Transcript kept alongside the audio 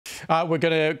We're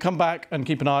going to come back and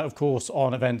keep an eye, of course,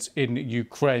 on events in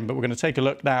Ukraine, but we're going to take a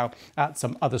look now at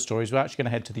some other stories. We're actually going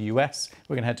to head to the US.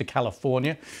 We're going to head to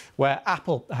California, where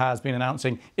Apple has been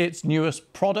announcing its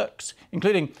newest products,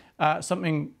 including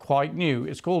something quite new.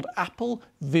 It's called Apple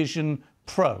Vision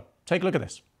Pro. Take a look at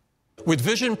this. With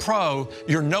Vision Pro,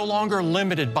 you're no longer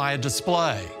limited by a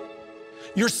display.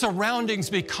 Your surroundings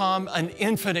become an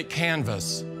infinite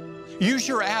canvas. Use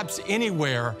your apps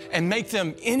anywhere and make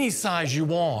them any size you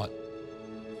want.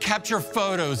 Capture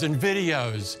photos and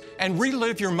videos and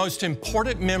relive your most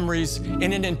important memories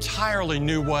in an entirely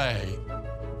new way.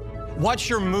 Watch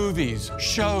your movies,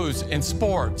 shows, and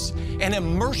sports, and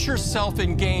immerse yourself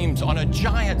in games on a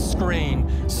giant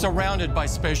screen surrounded by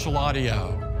spatial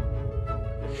audio.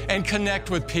 And connect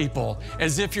with people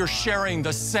as if you're sharing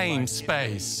the same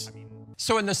space.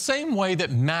 So in the same way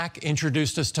that Mac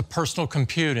introduced us to personal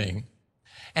computing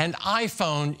and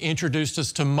iPhone introduced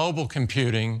us to mobile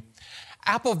computing,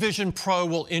 Apple Vision Pro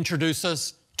will introduce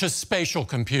us to spatial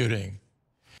computing.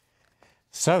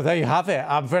 So there you have it.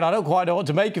 I'm afraid I don't quite know what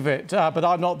to make of it, but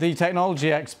I'm not the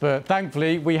technology expert.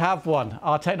 Thankfully, we have one.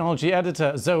 Our technology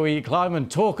editor, Zoe Kleiman.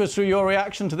 Talk us through your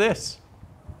reaction to this.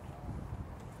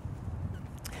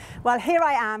 Well, here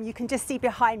I am. You can just see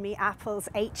behind me Apple's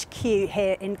HQ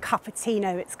here in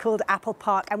Cupertino. It's called Apple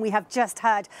Park, and we have just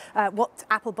heard what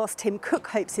Apple boss Tim Cook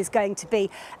hopes is going to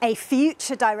be a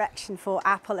future direction for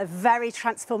Apple, a very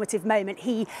transformative moment.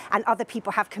 He and other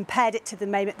people have compared it to the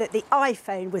moment that the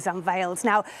iPhone was unveiled.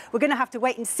 Now, we're going to have to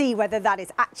wait and see whether that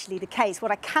is actually the case. What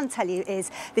I can tell you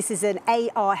is this is an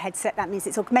AR headset. That means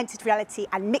it's augmented reality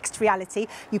and mixed reality.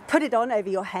 You put it on over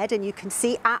your head and you can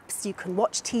see apps, you can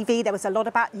watch TV. There was a lot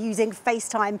about using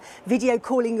FaceTime, video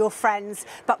calling your friends,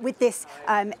 but with this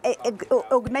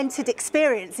augmented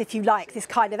experience, if you like, this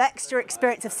kind of extra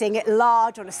experience of seeing it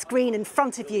large on a screen in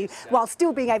front of you while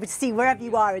still being able to see wherever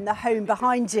you are in the home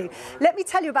behind you. Let me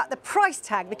tell you about the price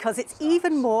tag, because it's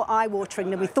even more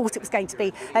eye-watering than we thought it was going to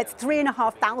be. It's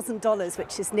 $3,500,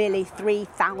 which is nearly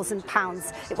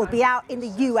 £3,000. It will be out in the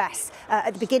US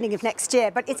at the beginning of next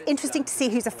year, but it's interesting to see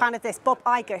who's a fan of this. Bob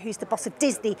Iger, who's the boss of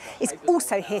Disney, is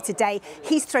also here today.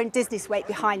 He's thrown Disney's weight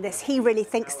behind this. He really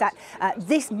thinks that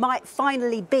this might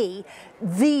finally be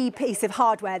the piece of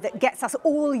hardware that gets us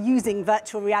all using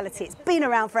virtual reality. It's been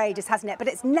around for ages, hasn't it? But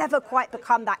it's never quite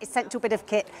become that essential bit of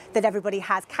kit that everybody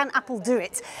has. Can Apple do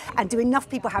it? And do enough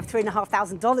people have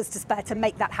 $3,500 to spare to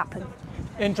make that happen?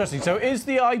 Interesting. So is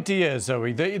the idea,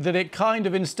 Zoe, that it kind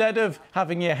of, instead of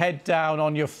having your head down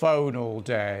on your phone all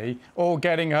day or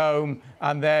getting home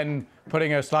and then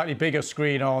putting a slightly bigger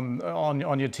screen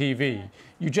on your TV,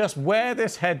 you just wear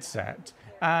this headset,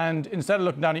 and instead of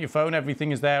looking down at your phone,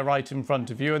 everything is there right in front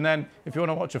of you, and then if you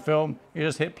want to watch a film, you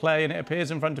just hit play and it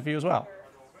appears in front of you as well.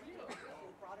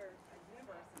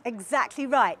 Exactly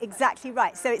right, exactly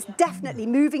right. So it's definitely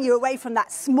moving you away from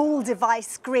that small device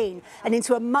screen and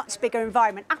into a much bigger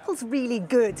environment. Apple's really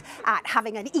good at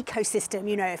having an ecosystem.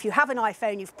 You know, if you have an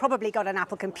iPhone, you've probably got an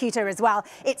Apple computer as well.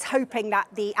 It's hoping that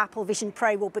the Apple Vision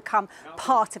Pro will become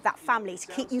part of that family to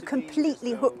keep you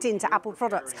completely hooked into Apple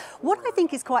products. What I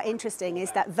think is quite interesting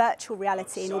is that virtual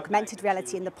reality and augmented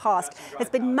reality in the past has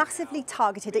been massively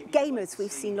targeted at gamers.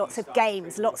 We've seen lots of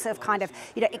games, lots of kind of,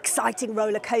 you know, exciting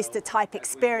roller coaster type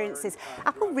experiences.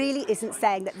 Apple really isn't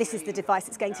saying that this is the device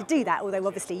that's going to do that, although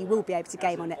obviously you will be able to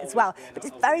game on it as well. But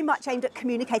it's very much aimed at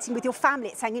communicating with your family.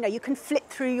 It's saying, you know, you can flip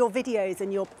through your videos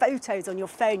and your photos on your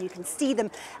phone. You can see them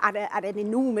at an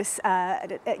enormous,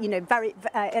 you know,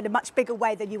 in a much bigger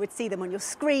way than you would see them on your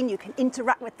screen. You can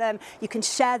interact with them. You can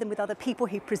share them with other people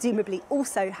who presumably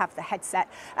also have the headset.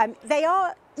 They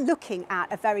are looking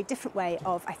at a very different way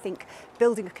of, I think,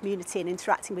 building a community and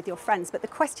interacting with your friends. But the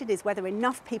question is whether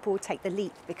enough people will take the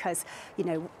leap, because, you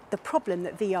know, the problem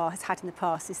that VR has had in the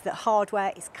past is that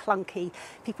hardware is clunky.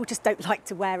 People just don't like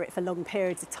to wear it for long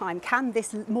periods of time. Can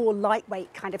this more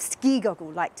lightweight kind of ski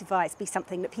goggle-like device be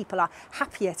something that people are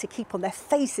happier to keep on their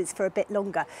faces for a bit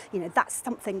longer? You know, that's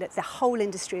something that the whole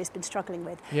industry has been struggling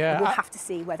with. Yeah, and we'll have to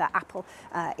see whether Apple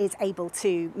is able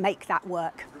to make that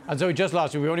work. And Zoe, just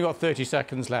lastly, we've only got 30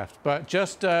 seconds left, but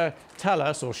just tell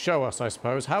us, or show us, I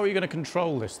suppose, how are you going to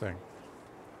control this thing?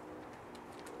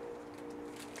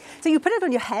 So you put it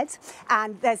on your head,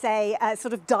 and there's a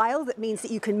sort of dial that means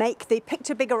that you can make the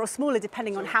picture bigger or smaller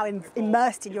depending on how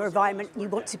immersed in your environment you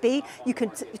want to be. You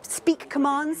can speak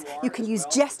commands, you can use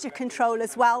gesture control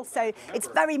as well. So it's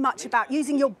very much about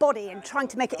using your body and trying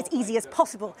to make it as easy as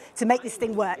possible to make this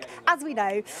thing work. As we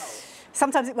know,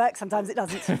 sometimes it works, sometimes it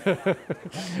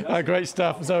doesn't. Great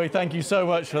stuff. Zoe, thank you so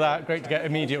much for that. Great to get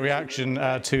immediate reaction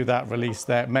to that release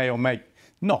there. May or may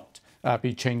not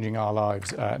be changing our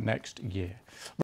lives next year.